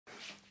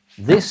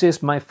This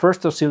is my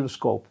first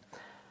oscilloscope.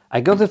 I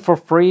got it for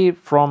free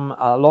from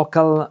a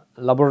local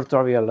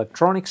laboratory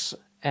electronics,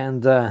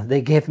 and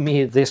they gave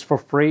me this for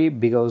free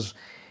because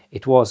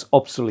it was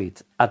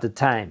obsolete at the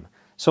time.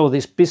 So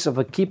this piece of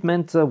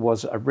equipment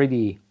was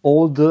already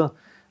old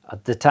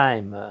at the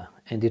time,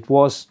 and it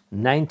was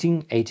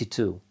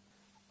 1982.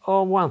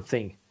 Oh, one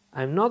thing,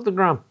 I'm not the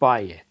grandpa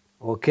yet,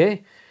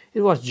 okay?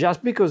 It was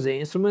just because the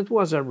instrument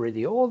was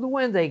already old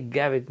when they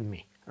gave it to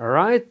me,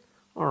 alright?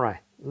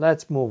 Alright,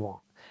 let's move on.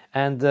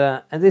 And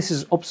this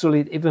is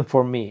obsolete even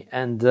for me,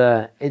 and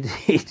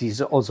it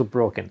is also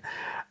broken.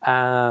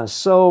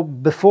 So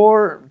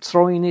before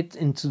throwing it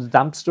into the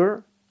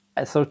dumpster,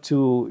 I thought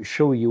to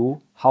show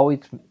you how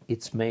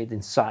it's made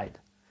inside.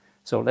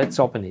 So let's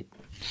open it.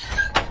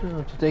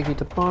 To take it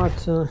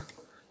apart,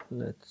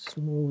 let's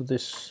move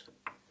this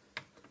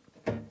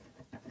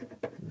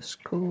the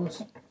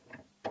screws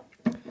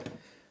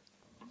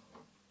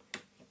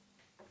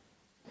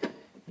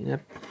in a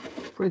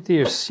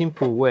pretty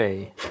simple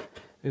way,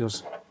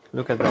 because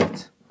look at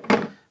that.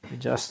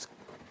 It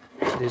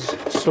is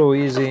so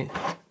easy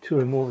to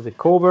remove the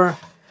cover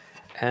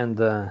and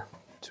to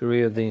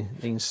read the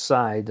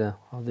inside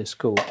of the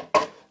scope.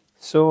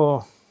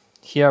 So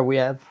here we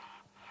have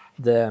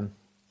the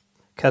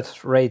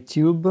cut ray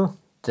tube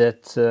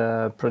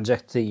that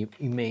projects the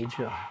image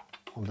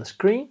on the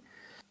screen,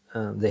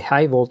 the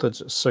high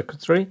voltage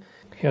circuitry,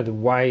 here the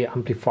Y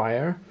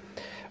amplifier,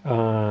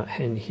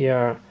 and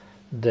here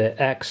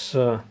the X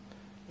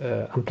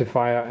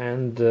amplifier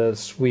and the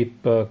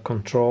sweep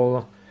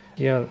control.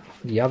 Here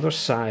the other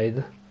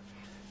side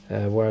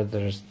where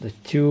there's the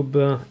tube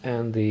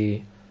and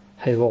the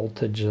high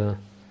voltage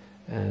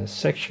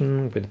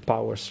section with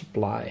power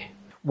supply.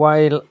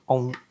 While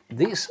on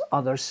this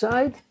other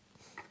side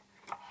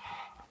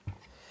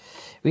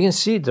we can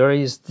see there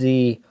is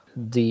the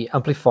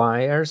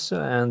amplifiers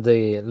and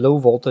the low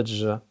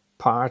voltage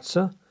parts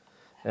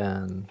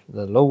and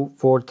the low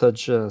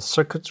voltage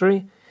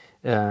circuitry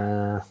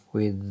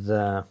with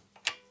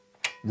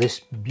this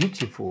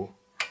beautiful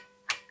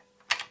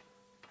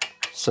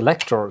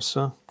selectors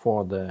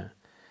for the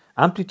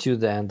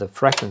amplitude and the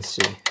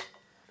frequency.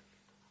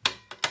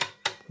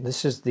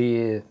 This is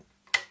the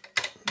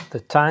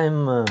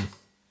time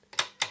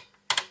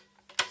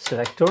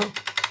selector.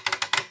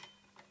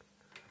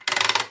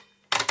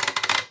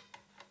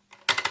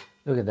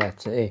 Look at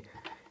that.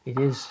 It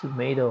is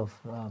made of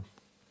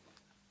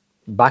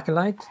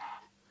bakelite,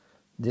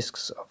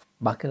 discs of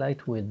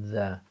bakelite with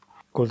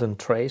golden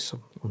trace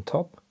on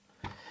top.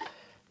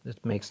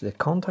 That makes the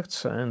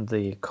contacts, and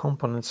the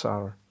components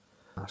are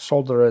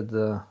soldered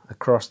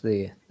across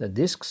the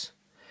discs.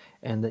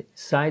 And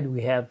inside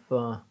we have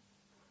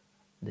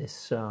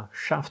this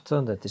shaft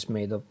that is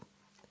made of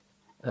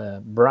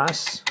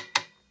brass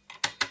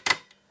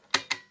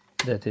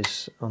that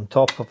is on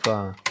top of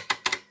a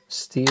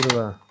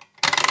steel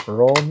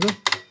rod.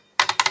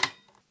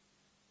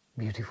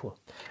 Beautiful.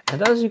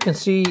 And as you can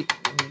see,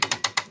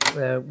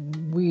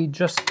 we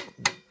just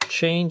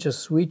change a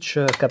switch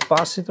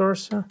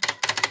capacitors.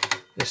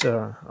 These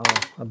are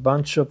a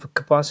bunch of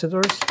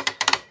capacitors,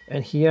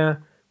 and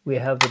here we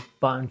have a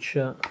bunch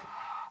of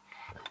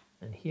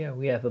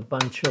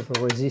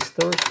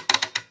resistors.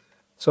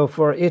 So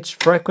for each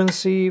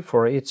frequency,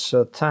 for each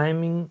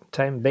time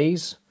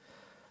base,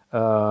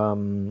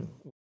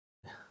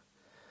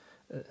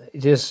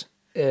 it is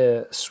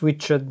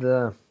switched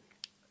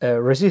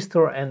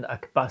resistor and a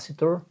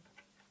capacitor.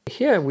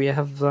 Here we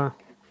have the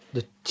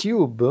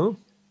tube,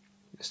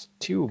 this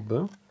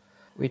tube,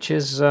 which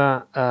is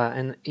an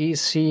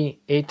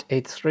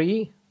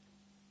AC883,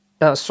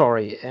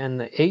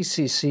 an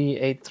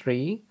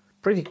ACC83,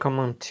 pretty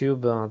common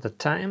tube at the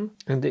time,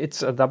 and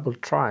it's a double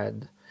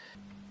triad.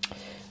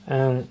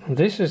 And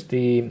this is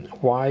the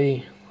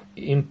Y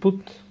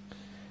input,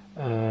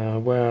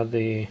 where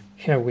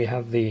here we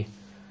have the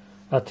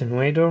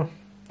attenuator,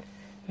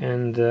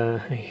 and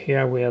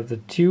here we have the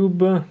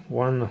tube,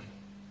 one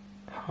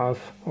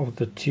half of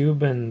the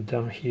tube, and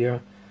down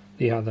here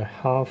the other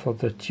half of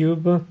the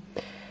tube,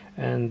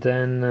 and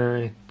then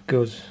it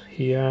goes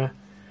here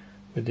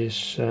with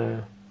this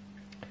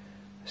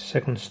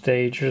second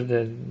stage.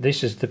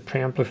 This is the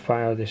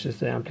preamplifier, this is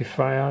the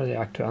amplifier, the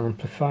actual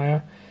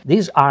amplifier.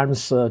 These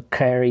arms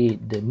carry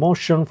the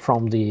motion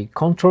from the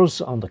controls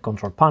on the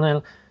control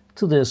panel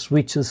to the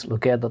switches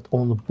located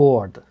on the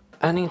board.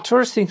 An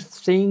interesting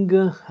thing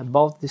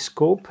about this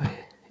scope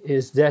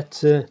is that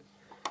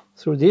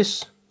through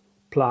this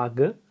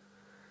plug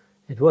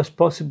it was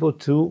possible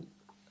to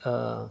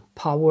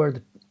power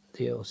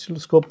the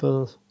oscilloscope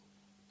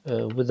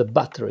with a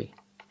battery,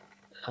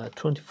 a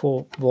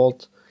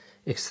 24-volt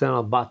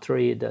external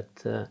battery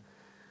that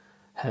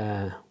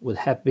would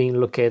have been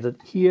located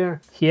here.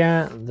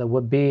 Here there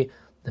would be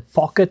the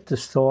pocket to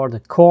store the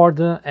cord,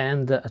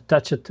 and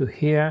attached to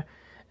here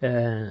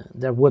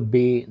there would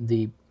be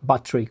the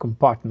battery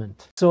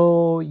compartment.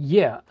 So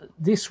yeah,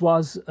 this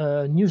was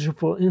an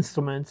useful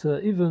instrument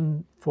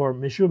even for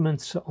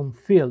measurements on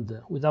field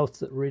without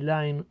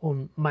relying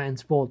on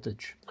mains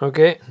voltage.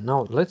 Okay,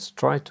 now let's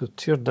try to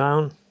tear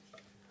down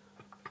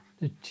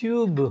the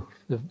tube,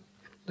 the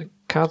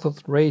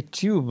cathode ray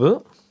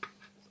tube.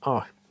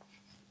 Oh, I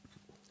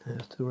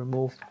have to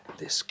remove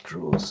these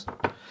screws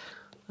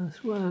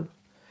as well.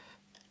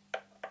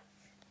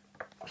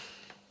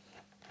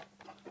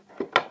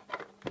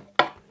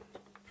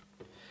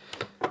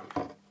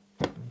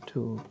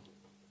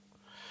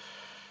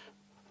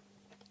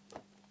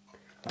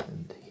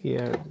 And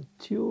here the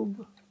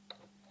tube.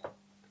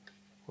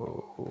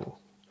 Oh,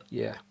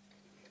 yeah.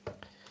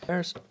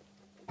 There's,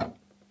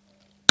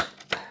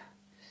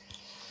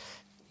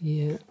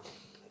 yeah,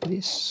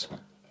 this.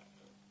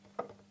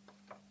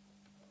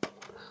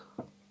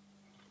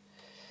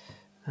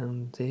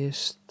 And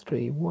these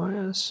 3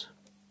 wires.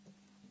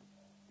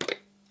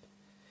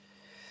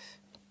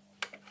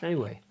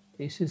 Anyway,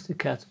 this is the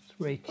cathode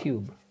ray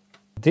tube.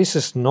 This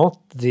is not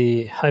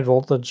the high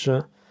voltage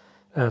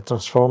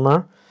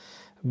transformer,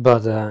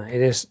 but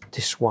it is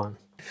this one.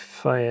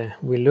 If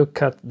we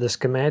look at the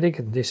schematic,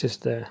 this is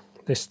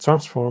this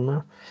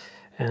transformer,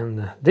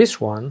 and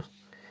this one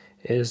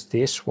is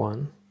this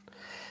one,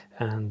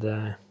 and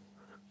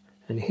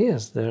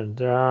here's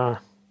there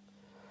are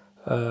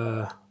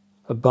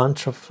a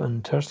bunch of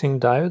interesting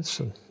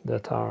diodes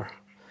that are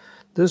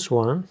this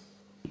one.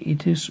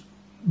 It is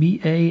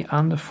BA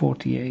under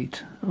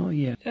 48. Oh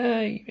yeah,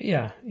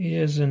 yeah, it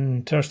is an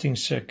interesting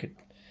circuit.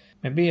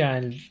 Maybe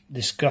I'll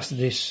discuss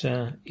this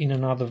in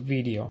another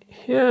video.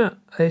 Here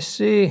I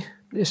see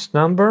this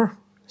number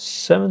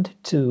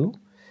 72.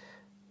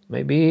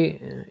 Maybe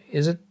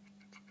it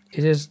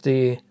is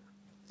the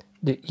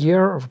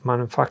year of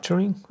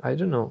manufacturing. I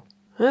don't know.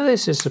 And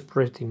this is a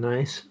pretty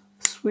nice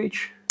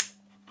switch,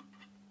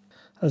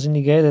 as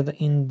indicated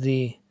in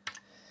the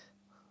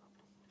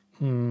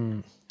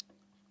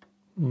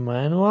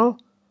manual.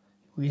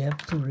 We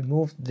have to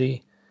remove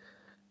the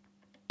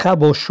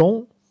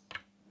cabochon.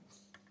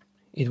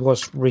 It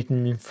was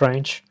written in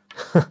French.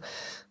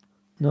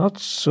 Not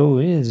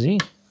so easy.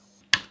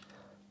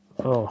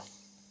 Oh,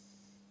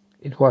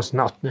 it was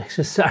not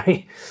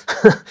necessary.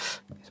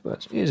 It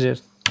was easier.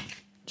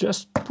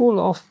 Just pull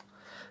off.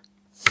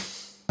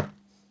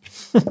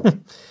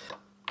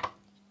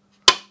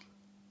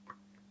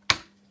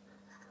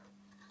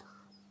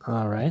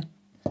 All right,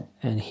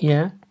 and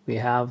here we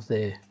have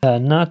the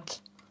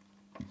nut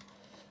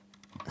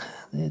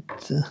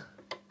that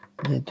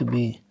need to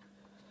be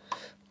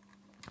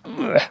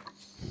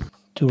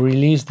to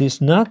release this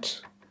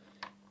nut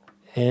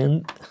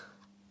and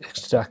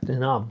extract the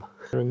knob.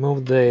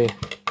 Remove the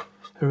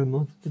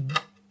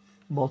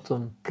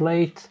bottom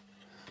plate.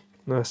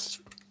 Let's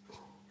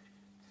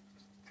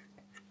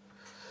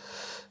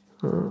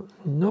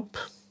nope.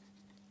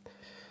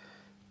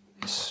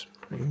 Let's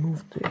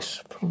remove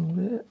this from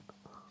there.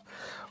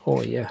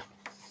 Oh yeah,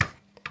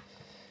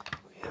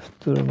 we have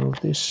to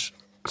remove this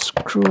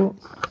screw.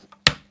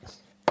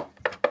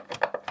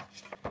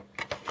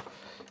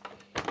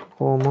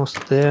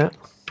 Almost there.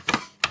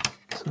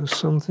 So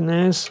something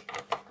else.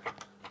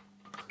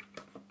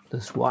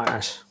 These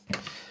wires.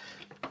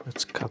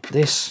 Let's cut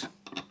this.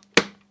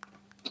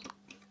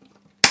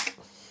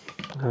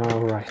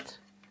 All right.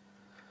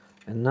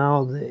 And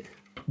now the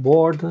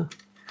board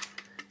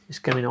is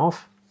coming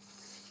off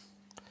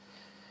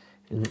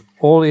in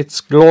all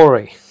its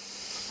glory.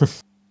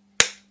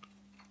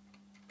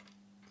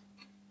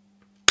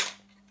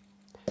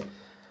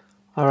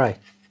 All right.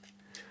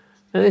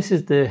 And this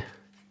is the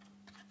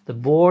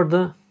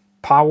board,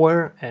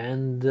 power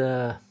and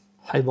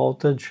high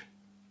voltage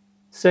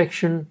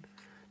section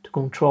to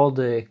control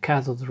the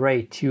cathode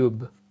ray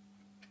tube.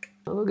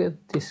 Look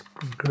at this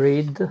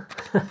grid.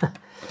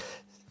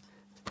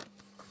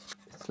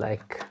 It's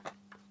like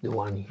the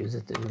one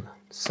used in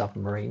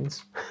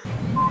submarines.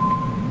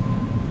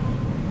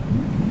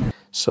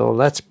 So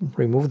let's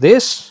remove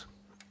this,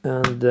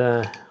 and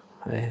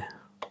I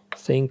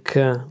think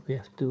we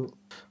have to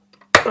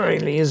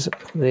release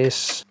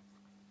this.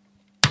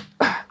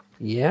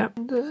 Yeah,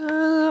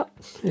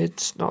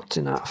 it's not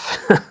enough.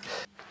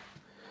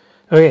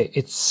 Okay,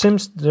 it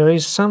seems there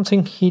is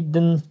something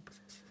hidden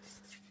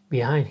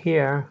behind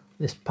here,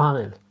 this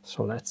panel.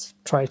 So let's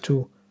try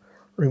to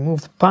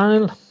remove the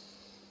panel.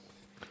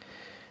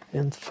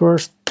 And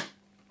first,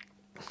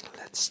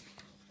 let's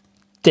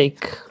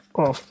take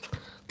off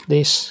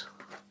this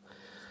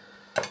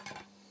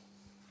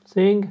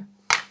thing.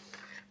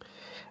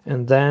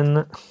 And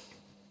then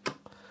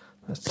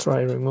let's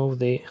try to remove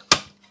the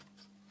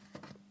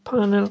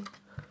panel.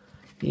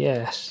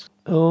 Yes.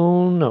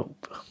 Oh no,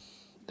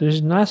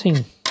 there's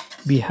nothing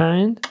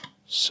behind.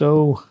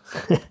 So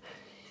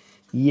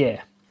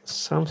yeah,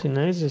 something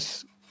else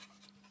is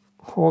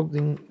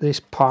holding this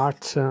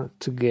part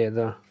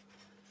together.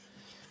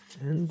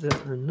 And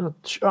I'm not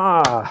sure.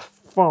 Ah,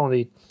 found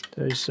it.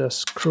 There's a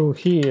screw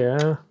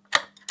here.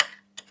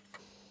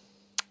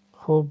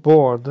 Whole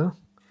board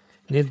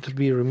need to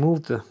be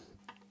removed.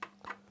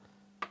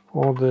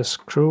 All the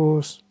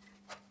screws.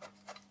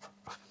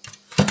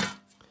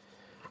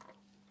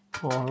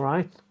 All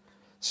right.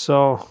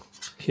 So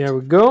here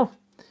we go.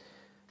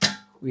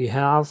 We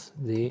have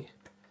the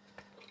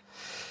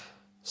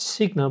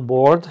signal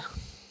board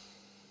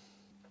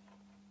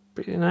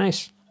Pretty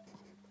nice.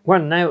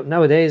 Well,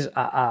 nowadays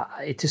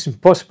it is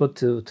impossible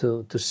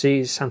to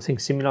see something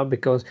similar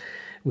because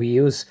we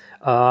use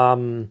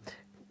encoders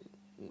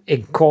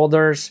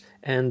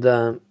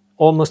and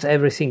almost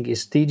everything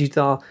is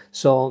digital.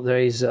 So there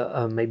is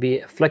maybe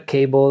a flat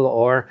cable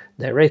or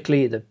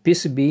directly the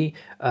PCB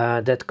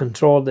that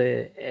control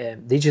the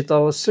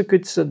digital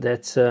circuits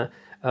that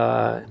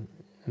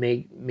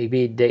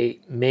maybe they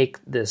make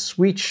the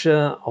switch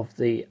of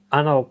the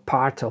analog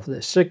part of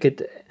the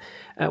circuit.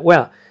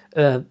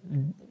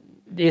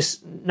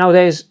 This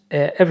nowadays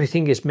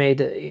everything is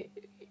made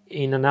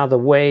in another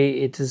way.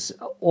 It's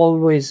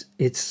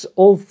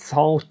all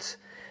thought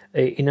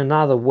in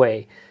another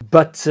way.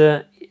 But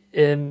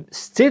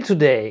still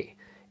today,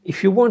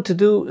 if you want to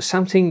do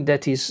something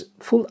that is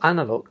full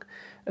analog,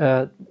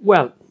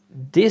 well,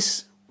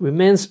 this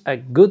remains a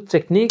good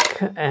technique,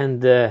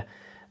 and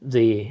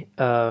the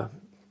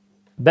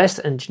best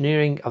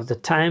engineering of the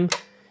time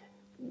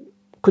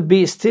could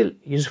be still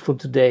useful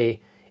today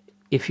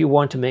if you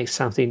want to make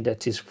something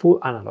that is full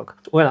analog.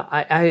 Well,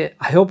 I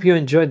hope you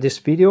enjoyed this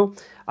video,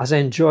 as I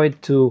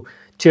enjoyed to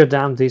tear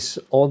down this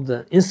old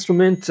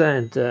instrument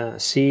and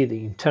see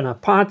the internal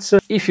parts.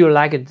 If you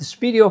liked this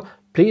video,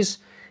 please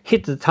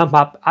hit the thumb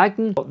up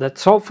icon.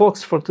 That's all,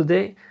 folks, for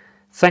today.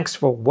 Thanks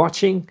for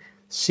watching.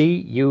 See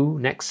you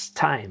next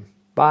time.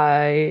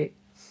 Bye.